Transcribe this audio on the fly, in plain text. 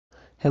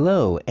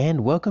Hello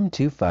and welcome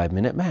to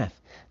 5-Minute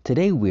Math.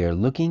 Today we are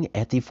looking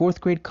at the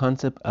 4th grade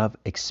concept of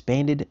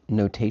expanded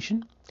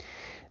notation.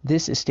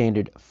 This is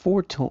standard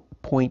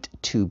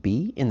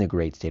 4.2b in the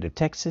great state of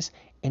Texas,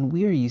 and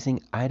we are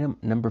using item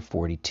number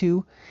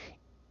 42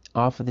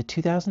 off of the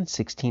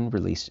 2016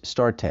 released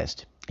STAAR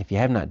test. If you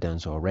have not done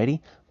so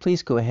already,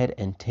 please go ahead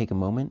and take a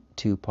moment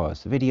to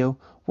pause the video,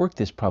 work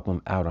this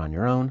problem out on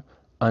your own,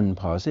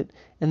 unpause it,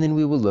 and then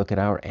we will look at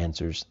our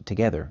answers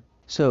together.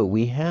 So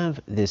we have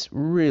this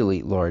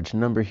really large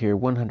number here,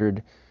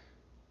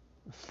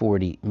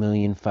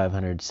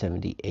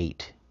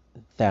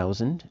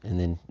 140,578,000, and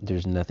then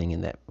there's nothing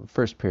in that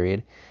first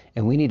period,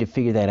 and we need to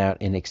figure that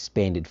out in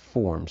expanded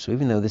form. So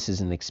even though this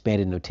is an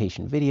expanded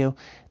notation video,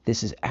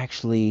 this is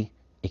actually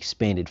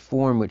expanded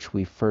form, which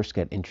we first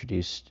got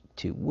introduced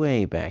to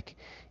way back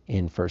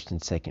in 1st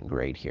and 2nd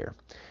grade here.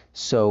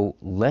 So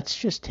let's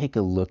just take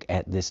a look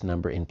at this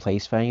number in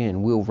place value,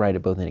 and we'll write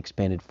it both in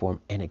expanded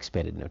form and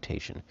expanded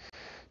notation.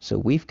 So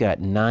we've got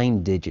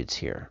 9 digits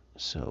here.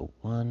 So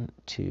 1,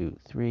 2,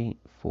 3,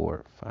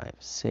 4, 5,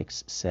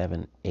 6,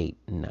 7, 8,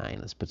 9.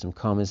 Let's put some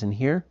commas in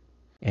here.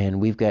 And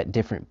we've got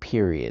different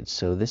periods.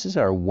 So this is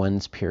our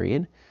ones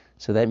period.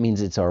 So that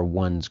means it's our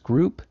ones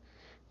group.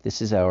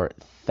 This is our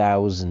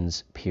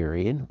thousands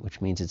period,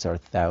 which means it's our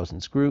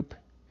thousands group.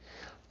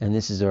 And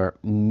this is our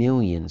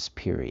millions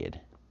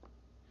period,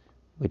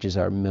 which is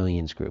our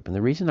millions group. And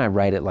the reason I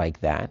write it like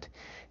that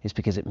is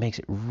because it makes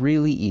it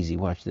really easy.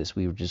 Watch this.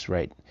 We would just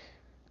write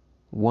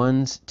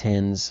ones,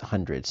 tens,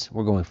 hundreds.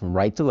 We're going from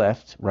right to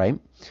left, right?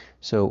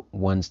 So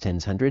ones,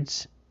 tens,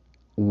 hundreds,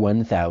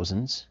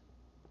 1,000s,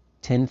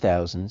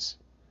 10,000s,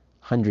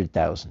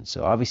 100,000s.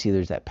 So obviously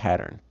there's that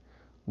pattern.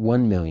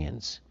 1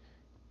 millions,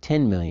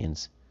 10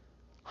 millions,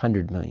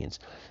 100 millions.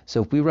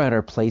 So if we write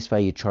our place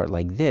value chart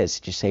like this,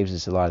 it just saves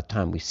us a lot of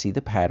time. We see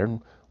the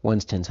pattern,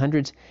 ones, tens,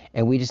 hundreds,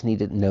 and we just need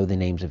to know the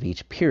names of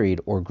each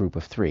period or group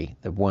of 3.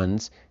 The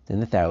ones,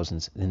 then the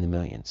thousands, then the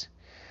millions.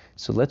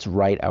 So let's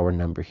write our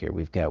number here.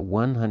 We've got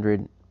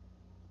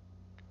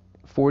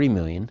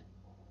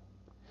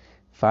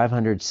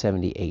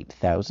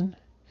 140,578,000.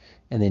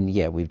 And then,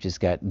 yeah, we've just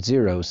got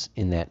zeros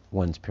in that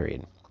ones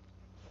period.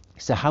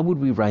 So how would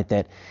we write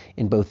that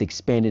in both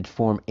expanded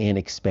form and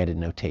expanded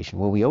notation?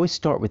 Well, we always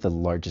start with the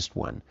largest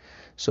one.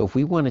 So if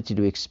we wanted to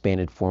do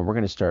expanded form, we're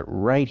going to start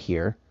right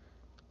here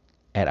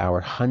at our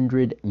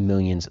 100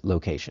 millions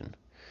location.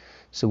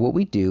 So what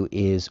we do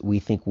is we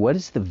think, what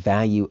is the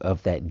value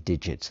of that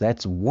digit? So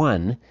that's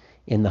 1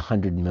 in the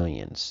 100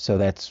 millions. So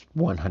that's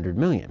 100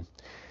 million.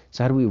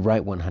 So how do we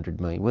write 100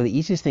 million? Well, the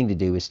easiest thing to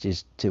do is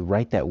just to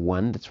write that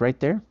 1 that's right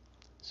there.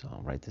 So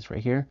I'll write this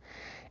right here.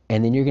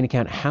 And then you're going to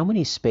count how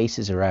many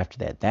spaces are after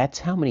that. That's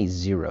how many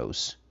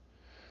zeros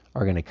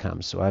are going to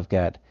come. So I've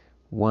got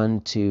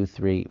 1, 2,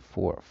 3,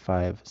 4,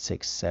 5,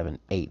 6, 7,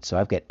 8. So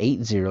I've got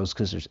 8 zeros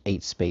because there's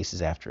 8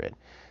 spaces after it.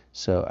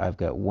 So I've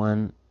got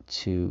 1,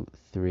 2,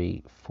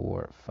 3,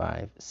 4,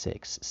 5,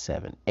 6,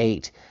 7,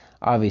 8.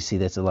 Obviously,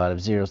 that's a lot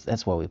of zeros.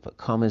 That's why we put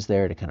commas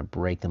there to kind of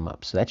break them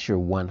up. So that's your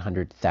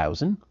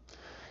 100,000.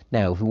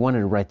 Now, if we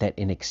wanted to write that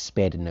in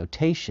expanded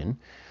notation,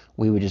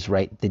 we would just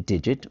write the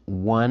digit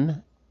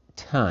 1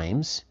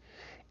 times,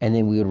 and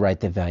then we would write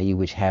the value,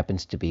 which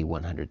happens to be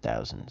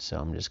 100,000. So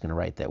I'm just going to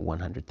write that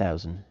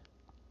 100,000.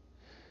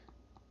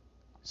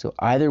 So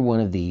either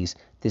one of these,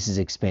 this is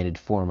expanded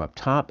form up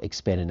top,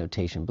 expanded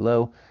notation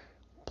below,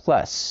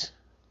 plus.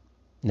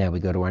 Now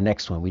we go to our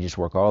next one. We just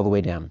work all the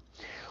way down.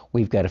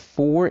 We've got a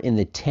 4 in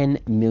the 10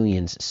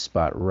 millions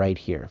spot right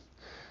here.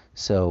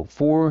 So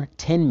 4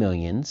 10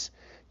 millions,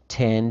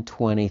 10,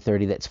 20,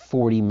 30, that's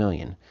 40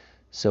 million.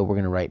 So we're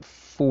going to write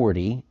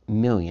 40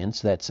 million.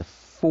 So that's a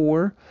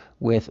 4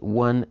 with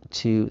 1,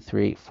 2,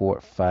 3,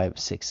 4, 5,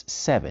 6,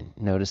 7.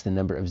 Notice the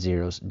number of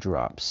zeros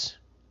drops.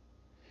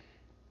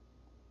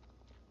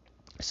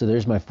 So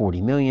there's my 40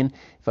 million.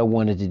 If I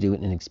wanted to do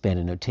it in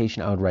expanded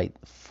notation, I would write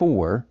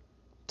 4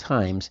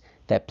 times.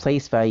 That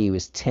place value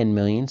is 10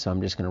 million, so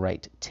I'm just going to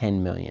write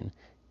 10 million.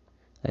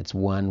 That's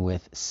 1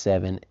 with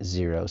 7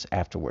 zeros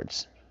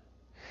afterwards.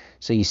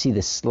 So you see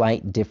the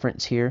slight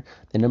difference here.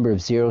 The number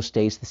of zeros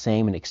stays the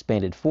same in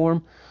expanded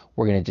form.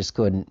 We're going to just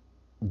go ahead and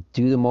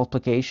do the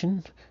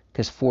multiplication,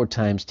 because 4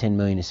 times 10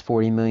 million is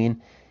 40 million.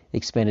 The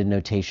expanded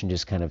notation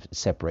just kind of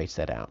separates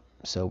that out.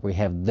 So we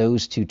have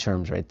those two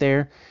terms right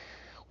there.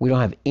 We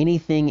don't have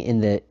anything in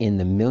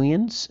the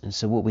millions, and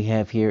so what we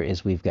have here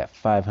is we've got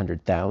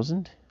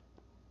 500,000.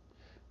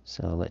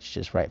 So let's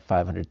just write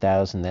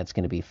 500,000. That's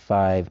going to be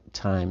 5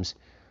 times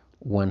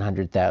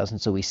 100,000.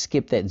 So we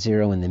skip that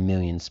 0 in the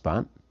million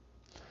spot.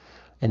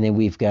 And then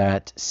we've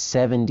got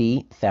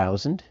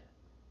 70,000.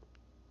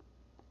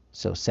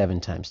 So 7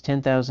 times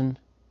 10,000.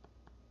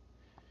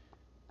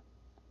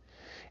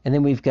 And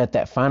then we've got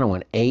that final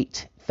one,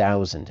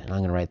 8,000. And I'm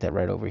going to write that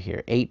right over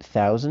here.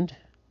 8,000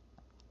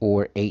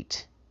 or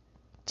 8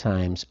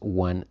 times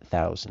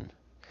 1,000.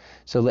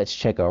 So let's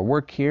check our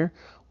work here.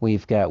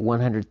 We've got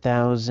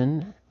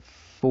 100,000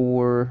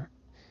 for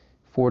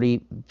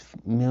 40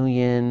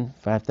 million,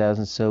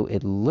 5,000. So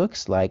it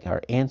looks like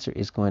our answer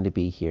is going to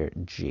be here,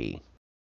 G.